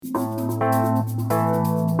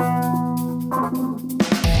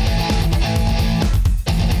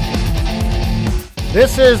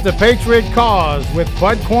This is the Patriot Cause with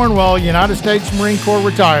Bud Cornwell, United States Marine Corps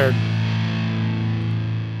retired.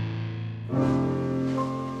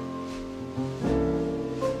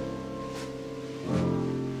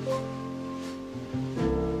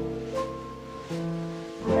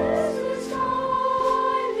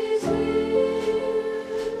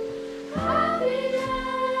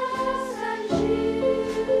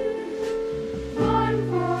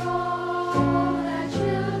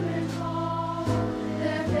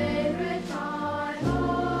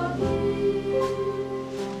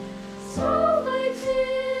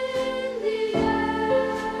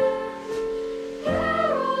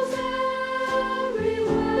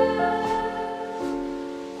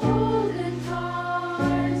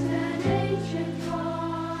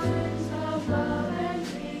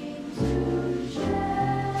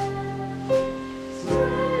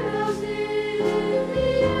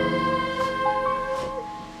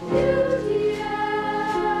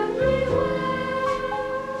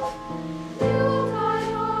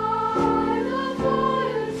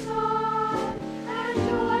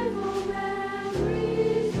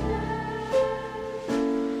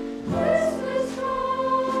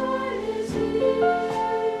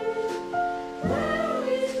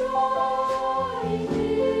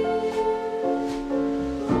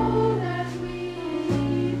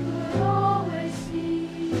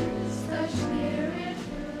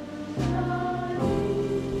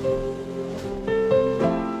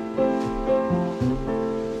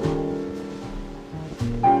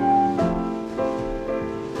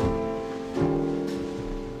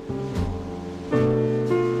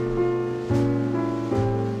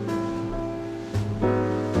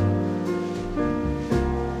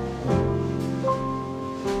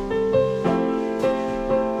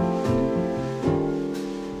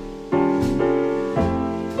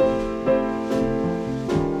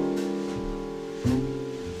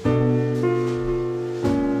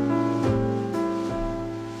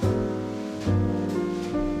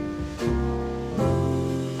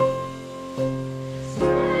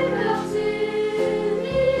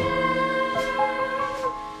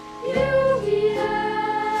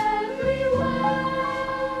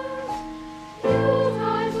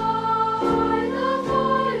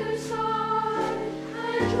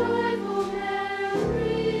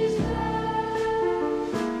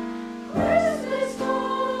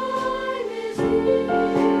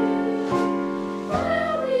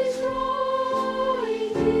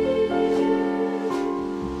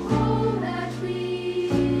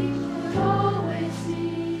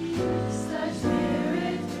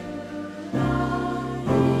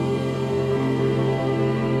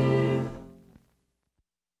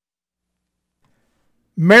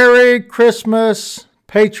 Merry Christmas,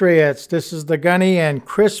 Patriots. This is the Gunny, and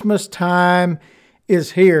Christmas time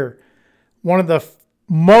is here. One of the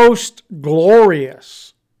most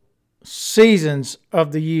glorious seasons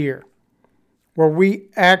of the year, where we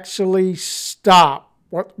actually stop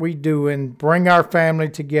what we do and bring our family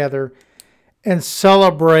together and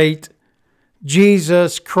celebrate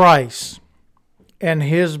Jesus Christ and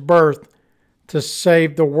his birth to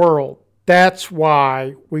save the world. That's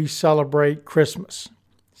why we celebrate Christmas.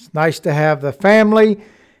 It's nice to have the family.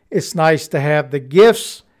 It's nice to have the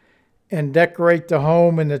gifts and decorate the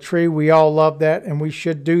home and the tree. We all love that, and we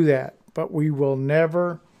should do that. But we will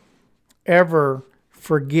never, ever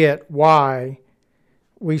forget why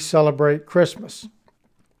we celebrate Christmas.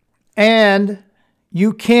 And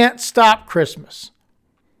you can't stop Christmas.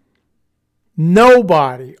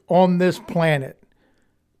 Nobody on this planet,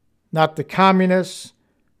 not the communists,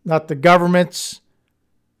 not the governments,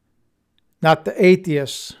 not the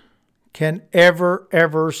atheists, can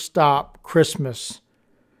ever stop Christmas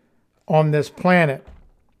on this planet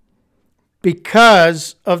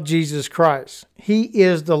because of Jesus Christ. He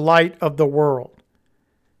is the light of the world,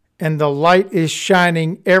 and the light is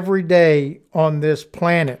shining every day on this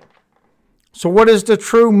planet. So what is the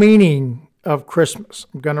true meaning of Christmas?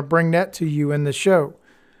 I'm going to bring that to you in the show.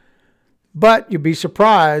 But you'll be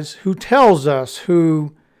surprised who tells us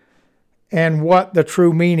who and what the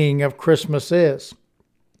true meaning of Christmas is.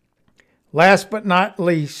 Last but not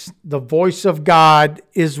least, the voice of God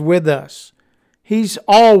is with us. He's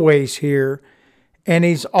always here, and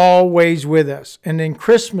he's always with us. And in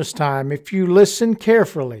Christmas time, if you listen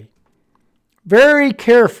carefully, very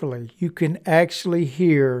carefully, you can actually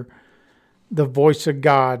hear the voice of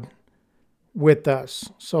God with us.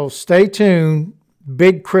 So stay tuned.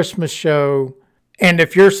 Big Christmas show. And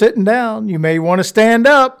if you're sitting down, you may want to stand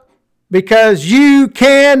up, because you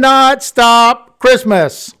cannot stop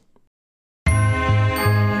Christmas.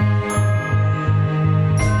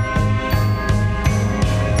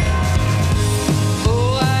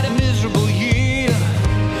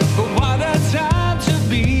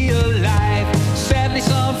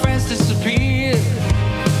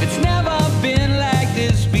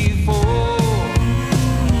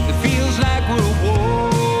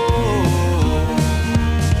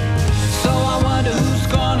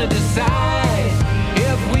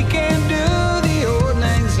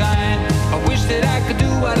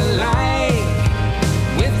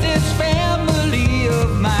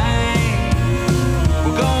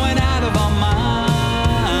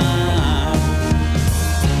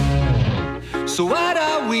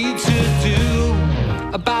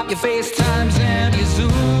 about your FaceTimes and your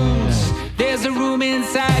Zooms. There's a room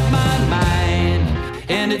inside my mind,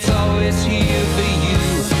 and it's always here for you.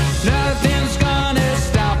 Nothing's gonna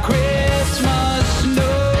stop Christmas,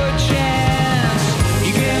 no chance.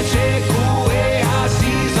 You can't take away our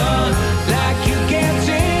season like you can't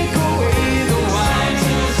take away the wine.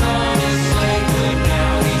 Santa's on his sleigh, but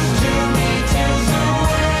now he's 2 meters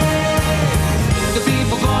away. The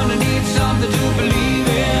people gonna need something to believe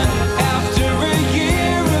in after a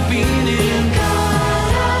year of being in.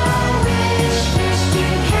 God, I wish that you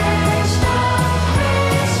can't stop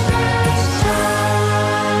Christmas time.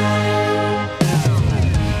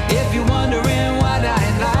 If you're wondering what I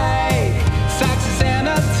like, socks and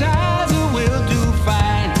sanitizer will do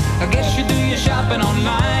fine. I guess you do your shopping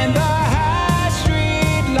online. The high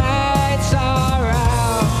street lights are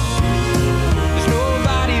out. There's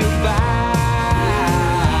nobody about.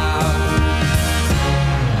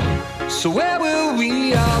 So where will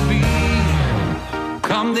we all be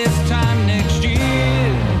come this time next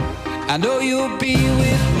year? I know you'll be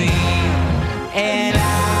with me, and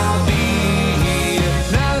I'll be here.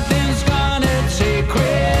 Nothing's gonna take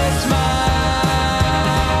Christmas.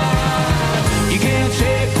 You can't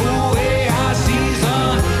take away our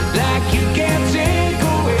season like you can't take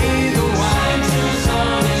away the wine. Santa's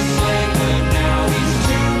on his sleigh, but now he's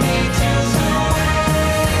 2 meters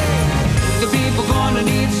away. The people gonna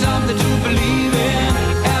need something to believe in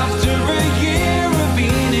after a year of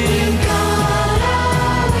being in. God, I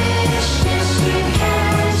wish that you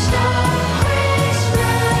can't stop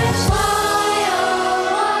Christmas. Why,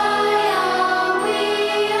 oh, why are we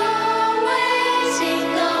always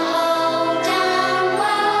the whole damn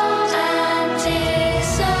world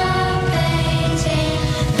anticipating?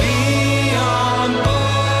 Beyond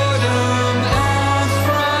boredom and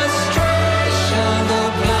frustration, the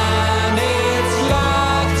planet's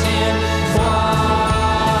locked in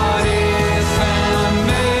what if and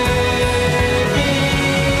maybes.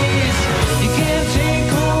 You can't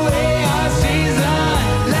take away our season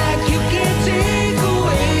like you can't take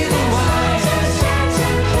away the wine. Santa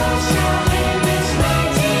Claus coming this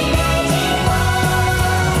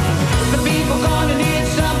 1981. The people gonna need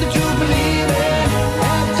something to believe in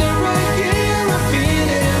after a year of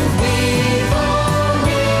feeling. We've all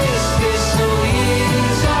missed this, so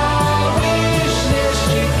here's our wish list.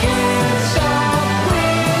 You can't stop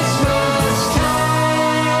Christmas time.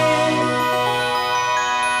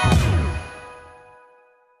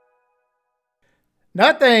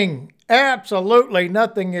 Nothing, absolutely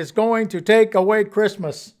nothing is going to take away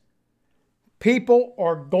Christmas. People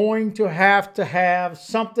are going to have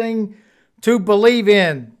something to believe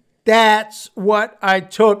in. That's what I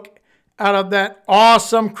took out of that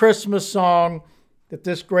awesome Christmas song that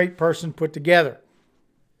this great person put together.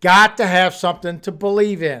 Got to have something to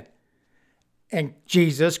believe in. And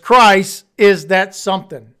Jesus Christ is that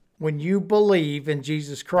something. When you believe in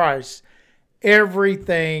Jesus Christ,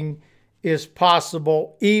 everything is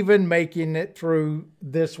possible, even making it through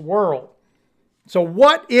this world. So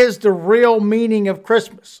what is the real meaning of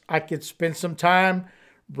Christmas? I could spend some time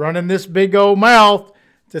running this big old mouth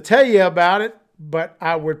to tell you about it, but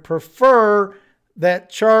I would prefer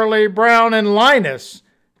that Charlie Brown and Linus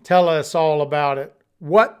tell us all about it,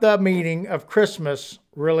 what the meaning of Christmas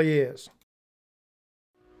really is.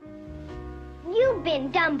 You've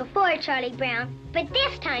been dumb before, Charlie Brown, but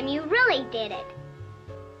this time you really did it.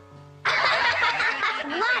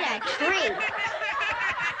 What a treat!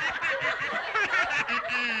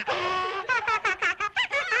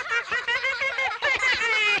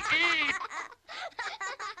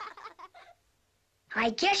 I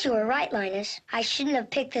guess you were right, Linus. I shouldn't have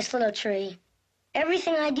picked this little tree.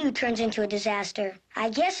 Everything I do turns into a disaster. I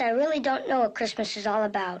guess I really don't know what Christmas is all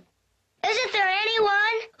about. Isn't there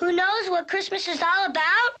anyone who knows what Christmas is all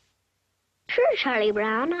about? Sure, Charlie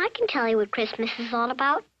Brown, I can tell you what Christmas is all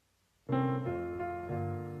about.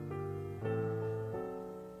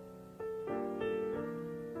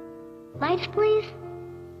 Lights, please.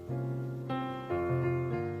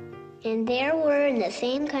 And there were in the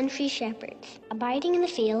same country shepherds, abiding in the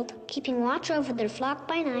field, keeping watch over their flock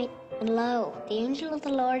by night. And lo, the angel of the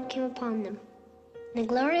Lord came upon them. And the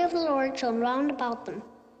glory of the Lord shone round about them.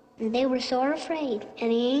 And they were sore afraid.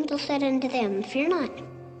 And the angel said unto them, Fear not.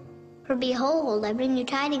 For behold, I bring you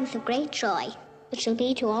tidings of great joy, which shall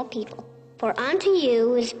be to all people. For unto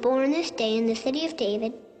you is born this day in the city of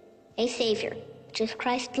David a Savior, which is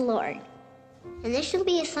Christ the Lord. And this shall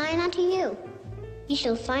be a sign unto you. Ye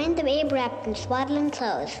shall find the babe wrapped in swaddling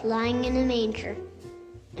clothes, lying in a manger.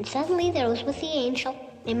 And suddenly there was with the angel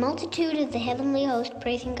a multitude of the heavenly host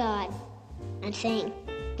praising God, and saying,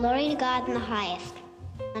 Glory to God in the highest,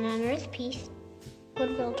 and on earth peace,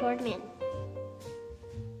 goodwill toward men.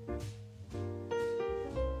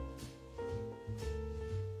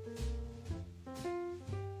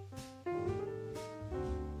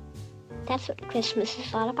 That's what Christmas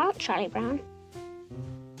is all about, Charlie Brown.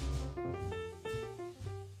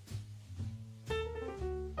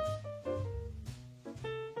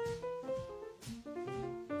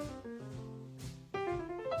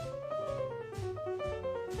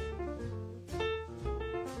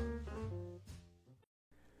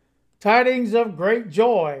 Tidings of great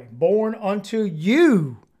joy, born unto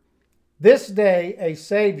you this day a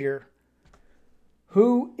Savior,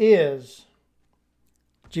 who is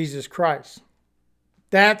Jesus Christ.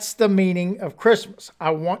 That's the meaning of Christmas. I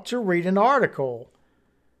want to read an article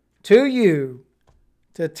to you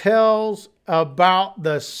that tells about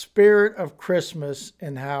the spirit of Christmas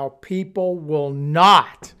and how people will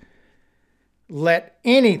not let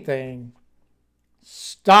anything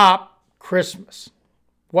stop Christmas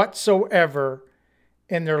whatsoever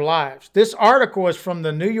in their lives. This article is from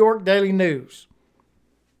the New York Daily News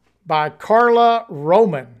by Carla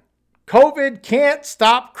Roman. COVID can't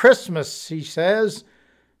stop Christmas, he says.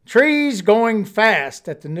 Trees going fast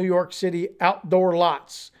at the New York City outdoor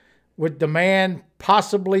lots, with demand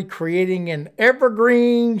possibly creating an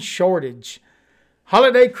evergreen shortage.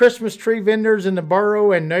 Holiday Christmas tree vendors in the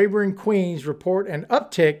borough and neighboring Queens report an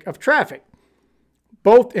uptick of traffic,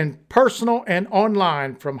 both in personal and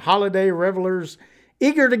online, from holiday revelers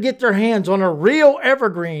eager to get their hands on a real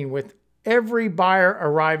evergreen, with every buyer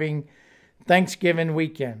arriving Thanksgiving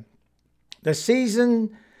weekend. The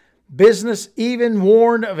season business even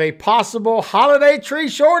warned of a possible holiday tree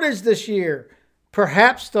shortage this year,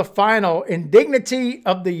 perhaps the final indignity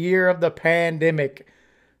of the year of the pandemic.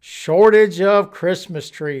 Shortage of Christmas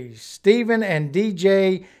trees. Stephen and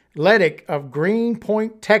DJ Ledick of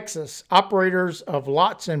Greenpoint, Texas, operators of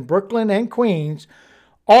lots in Brooklyn and Queens,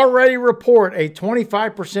 already report a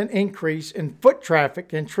 25% increase in foot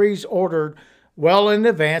traffic and trees ordered well in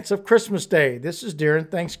advance of Christmas Day. This is during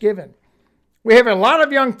Thanksgiving. We have a lot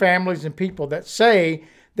of young families and people that say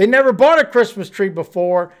they never bought a Christmas tree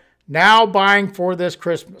before, now buying for this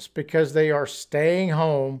Christmas because they are staying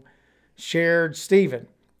home, shared Stephen.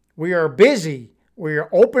 We are busy. We are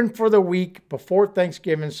open for the week before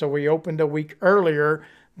Thanksgiving, so we opened a week earlier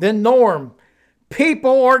than norm.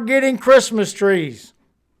 People are getting Christmas trees,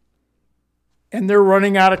 and they're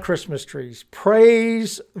running out of Christmas trees.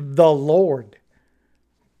 Praise the Lord,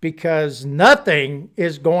 because nothing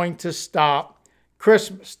is going to stop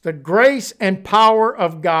Christmas. The grace and power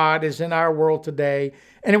of God is in our world today,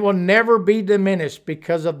 and it will never be diminished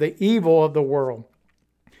because of the evil of the world.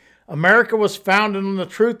 America was founded on the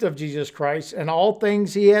truth of Jesus Christ and all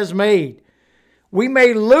things he has made. We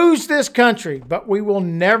may lose this country, but we will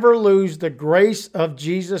never lose the grace of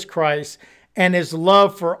Jesus Christ and his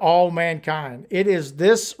love for all mankind. It is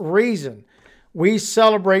this reason we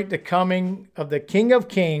celebrate the coming of the King of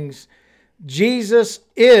Kings. Jesus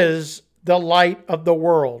is the light of the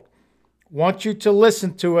world. I want you to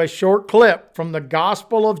listen to a short clip from the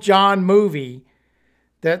Gospel of John movie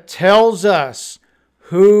that tells us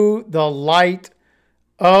who the light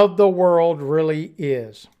of the world really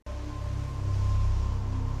is.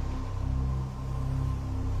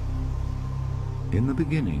 In the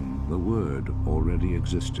beginning, the Word already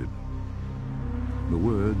existed. The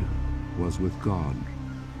Word was with God,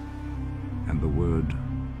 and the Word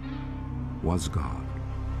was God.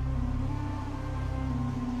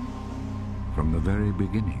 From the very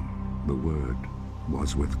beginning, the Word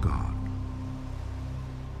was with God.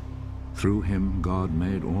 Through him God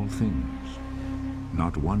made all things.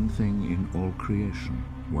 Not one thing in all creation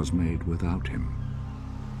was made without him.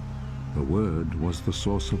 The Word was the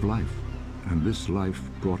source of life, and this life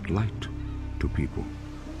brought light to people.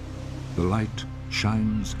 The light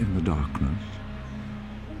shines in the darkness,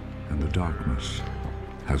 and the darkness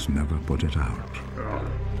has never put it out.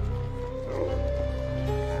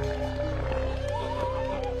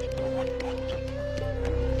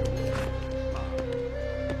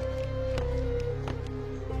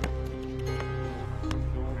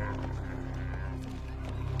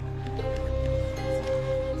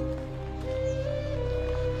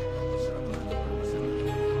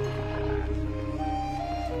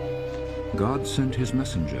 God sent his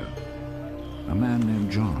messenger, a man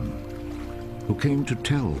named John, who came to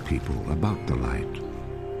tell people about the light,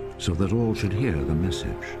 so that all should hear the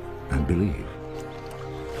message and believe.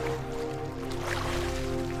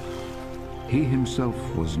 He himself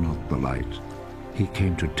was not the light. He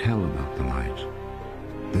came to tell about the light.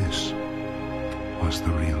 This was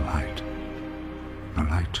the real light, a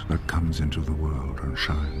light that comes into the world and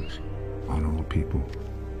shines on all people.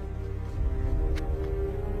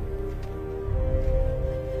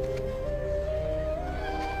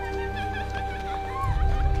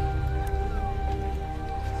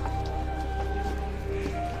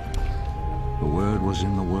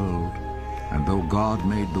 God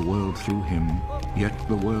made the world through him, yet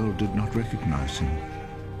the world did not recognize him.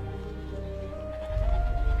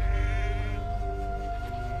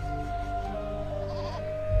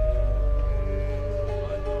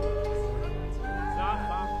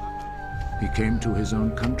 He came to his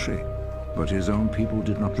own country, but his own people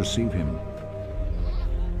did not receive him.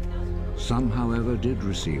 Some, however, did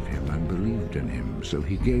receive him and believed in him, so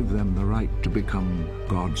he gave them the right to become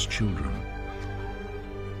God's children.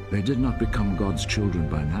 They did not become God's children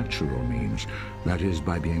by natural means, that is,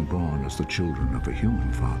 by being born as the children of a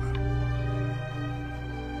human father.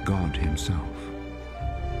 God himself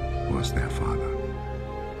was their father.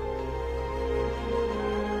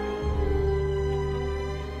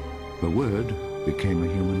 The Word became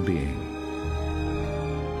a human being,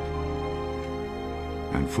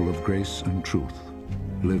 and full of grace and truth,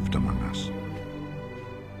 lived among us.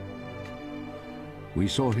 We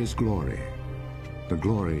saw his glory, the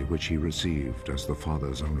glory which he received as the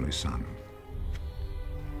Father's only Son.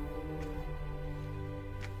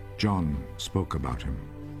 John spoke about him.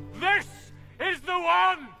 This is the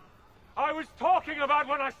one I was talking about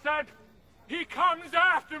when I said, he comes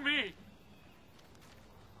after me.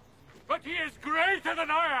 But he is greater than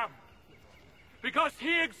I am, because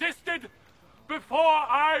he existed before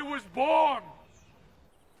I was born.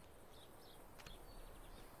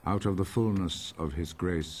 Out of the fullness of his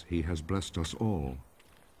grace, he has blessed us all,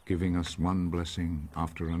 giving us one blessing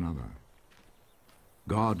after another.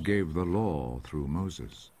 God gave the law through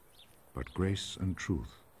Moses, but grace and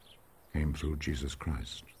truth came through Jesus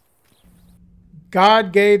Christ.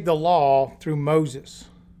 God gave the law through Moses,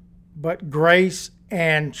 but grace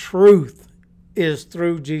and truth is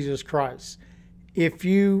through Jesus Christ. If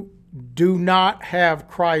you do not have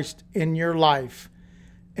Christ in your life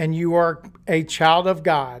and you are a child of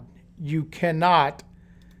God, you cannot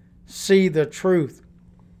see the truth.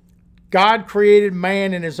 God created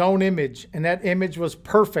man in his own image, and that image was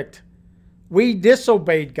perfect. We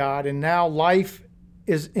disobeyed God, and now life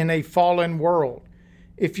is in a fallen world.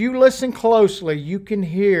 If you listen closely, you can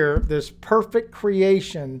hear this perfect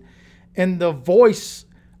creation in the voice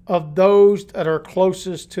of those that are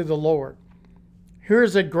closest to the Lord.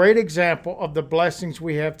 Here's a great example of the blessings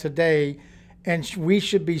we have today, and we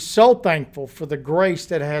should be so thankful for the grace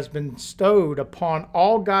that has been bestowed upon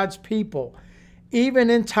all God's people, even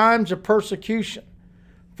in times of persecution.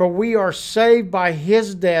 For we are saved by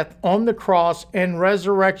his death on the cross and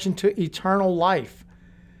resurrection to eternal life.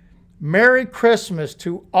 Merry Christmas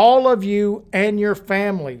to all of you and your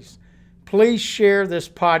families. Please share this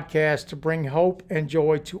podcast to bring hope and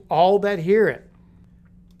joy to all that hear it.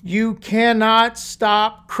 You cannot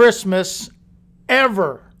stop Christmas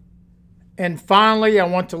ever. And finally, I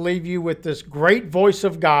want to leave you with this great voice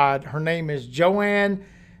of God. Her name is Joanne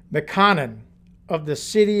McConnon of the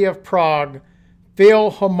City of Prague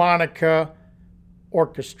Philharmonica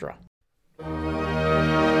Orchestra.